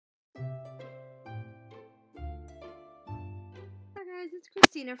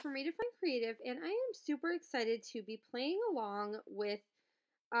Christina from Redefine Creative, and I am super excited to be playing along with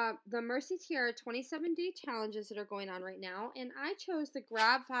the Mercy Tiara 27-day challenges that are going on right now, and I chose the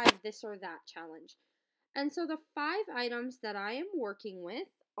Grab 5 This or That challenge. And so the 5 items that I am working with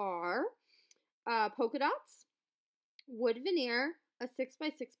are polka dots, wood veneer, a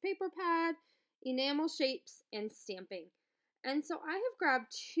 6x6 paper pad, enamel shapes, and stamping. And so I have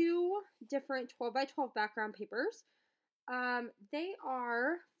grabbed 2 different 12x12 background papers. They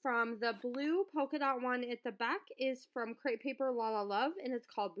are from the blue polka dot one at the back is from Crepe Paper La La Love, and it's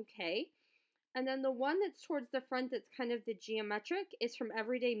called Bouquet. And then the one that's towards the front that's kind of the geometric is from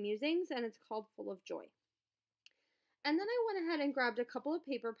Everyday Musings, and it's called Full of Joy. And then I went ahead and grabbed a couple of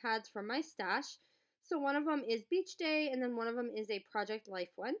paper pads from my stash. So one of them is Beach Day, and then one of them is a Project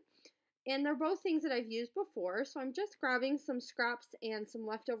Life one. And they're both things that I've used before, so I'm just grabbing some scraps and some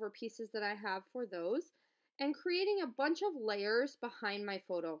leftover pieces that I have for those, and creating a bunch of layers behind my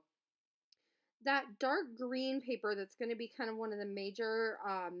photo. That dark green paper that's going to be kind of one of the major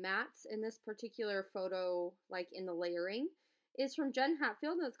mats in this particular photo, like in the layering, is from Jen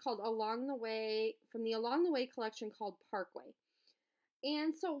Hatfield, and it's called Along the Way, from the Along the Way collection called Parkway.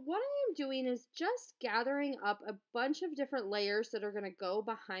 And so what I am doing is just gathering up a bunch of different layers that are going to go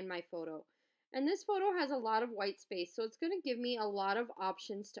behind my photo. And this photo has a lot of white space, so it's going to give me a lot of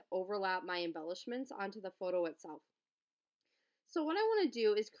options to overlap my embellishments onto the photo itself. So what I want to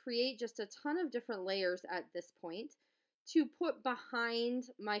do is create just a ton of different layers at this point to put behind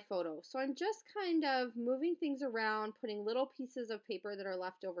my photo. So I'm just kind of moving things around, putting little pieces of paper that are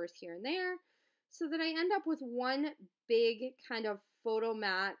leftovers here and there, so that I end up with one big kind of photo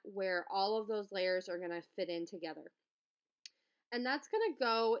mat where all of those layers are going to fit in together. And that's going to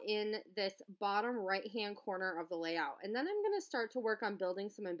go in this bottom right hand corner of the layout. And then I'm going to start to work on building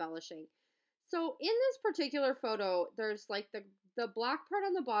some embellishing. So in this particular photo, there's like the black part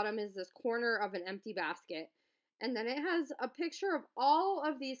on the bottom is this corner of an empty basket. And then it has a picture of all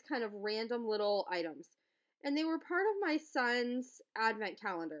of these kind of random little items. And they were part of my son's advent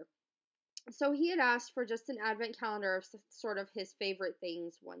calendar. So he had asked for just an advent calendar of sort of his favorite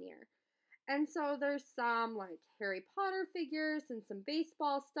things one year. And so there's some like Harry Potter figures and some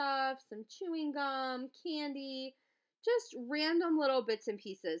baseball stuff, some chewing gum, candy, just random little bits and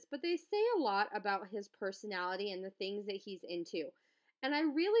pieces. But they say a lot about his personality and the things that he's into. And I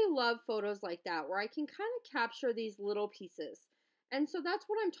really love photos like that where I can kind of capture these little pieces. And so that's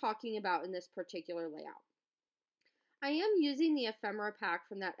what I'm talking about in this particular layout. I am using the ephemera pack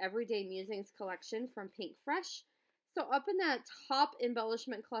from that Everyday Musings collection from Pink Fresh. So up in that top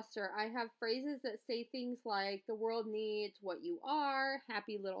embellishment cluster, I have phrases that say things like, the world needs what you are,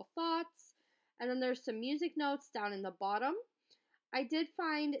 happy little thoughts, and then there's some music notes down in the bottom. I did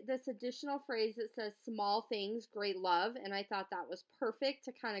find this additional phrase that says, small things, great love, and I thought that was perfect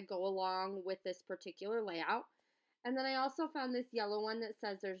to kind of go along with this particular layout. And then I also found this yellow one that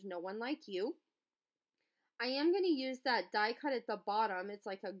says, there's no one like you. I am going to use that die cut at the bottom. It's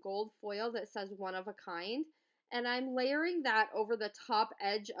like a gold foil that says one of a kind. And I'm layering that over the top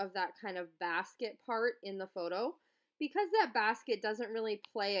edge of that kind of basket part in the photo. Because that basket doesn't really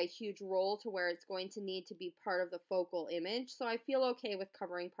play a huge role to where it's going to need to be part of the focal image. So I feel okay with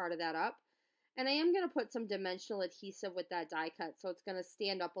covering part of that up. And I am going to put some dimensional adhesive with that die cut. So it's going to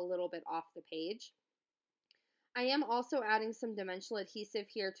stand up a little bit off the page. I am also adding some dimensional adhesive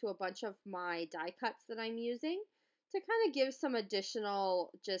here to a bunch of my die cuts that I'm using to kind of give some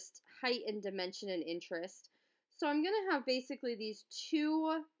additional just height and dimension and interest. So I'm going to have basically these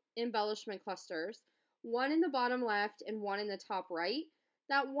 2 embellishment clusters, one in the bottom left and one in the top right.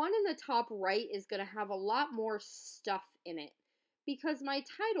 That one in the top right is going to have a lot more stuff in it because my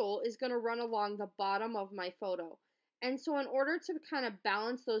title is going to run along the bottom of my photo. And so in order to kind of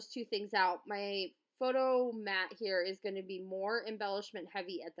balance those 2 things out, my photo mat here is going to be more embellishment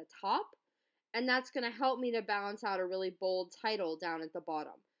heavy at the top, and that's going to help me to balance out a really bold title down at the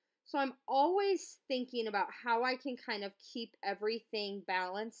bottom. So I'm always thinking about how I can kind of keep everything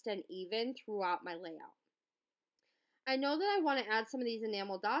balanced and even throughout my layout. I know that I want to add some of these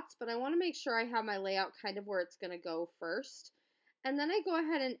enamel dots, but I want to make sure I have my layout kind of where it's going to go first. And then I go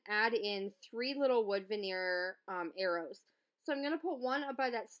ahead and add in 3 little wood veneer arrows. So I'm going to put one up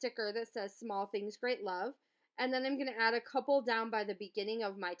by that sticker that says small things, great love. And then I'm going to add a couple down by the beginning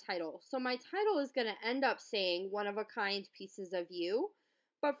of my title. So my title is going to end up saying one of a kind pieces of you.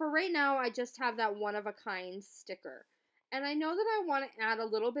 But for right now, I just have that one of a kind sticker. And I know that I want to add a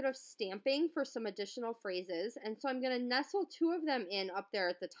little bit of stamping for some additional phrases. And so I'm going to nestle 2 of them in up there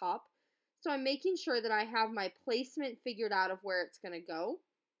at the top. So I'm making sure that I have my placement figured out of where it's going to go.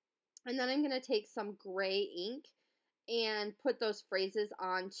 And then I'm going to take some gray ink and put those phrases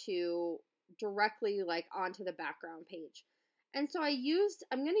onto directly like onto the background page. And so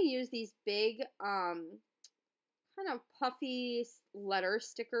I'm going to use these big kind of puffy letter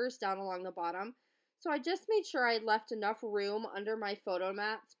stickers down along the bottom. So I just made sure I left enough room under my photo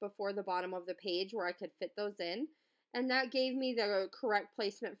mats before the bottom of the page where I could fit those in. And that gave me the correct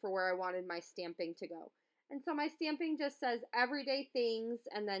placement for where I wanted my stamping to go. And so my stamping just says everyday things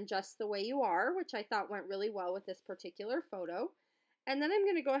and then just the way you are, which I thought went really well with this particular photo. And then I'm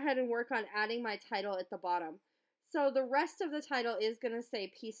going to go ahead and work on adding my title at the bottom. So the rest of the title is going to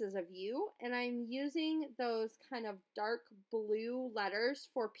say Pieces of You, and I'm using those kind of dark blue letters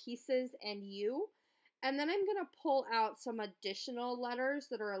for Pieces and You. And then I'm going to pull out some additional letters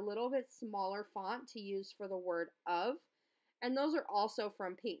that are a little bit smaller font to use for the word of. And those are also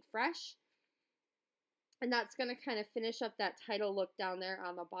from Pink Fresh. And that's going to kind of finish up that title look down there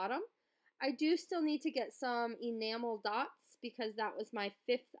on the bottom. I do still need to get some enamel dots because that was my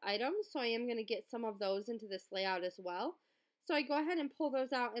 5th item, so I am going to get some of those into this layout as well. So I go ahead and pull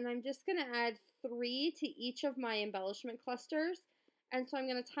those out, and I'm just going to add 3 to each of my embellishment clusters. And so I'm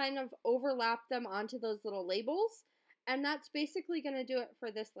going to kind of overlap them onto those little labels, and that's basically going to do it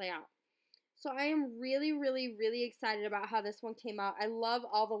for this layout. So I am really, really, really excited about how this one came out. I love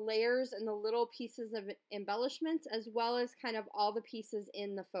all the layers and the little pieces of embellishments, as well as kind of all the pieces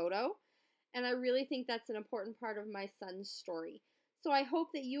in the photo. And I really think that's an important part of my son's story. So I hope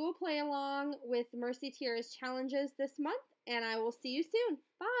that you will play along with Mercy Tiara's challenges this month, and I will see you soon.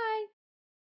 Bye!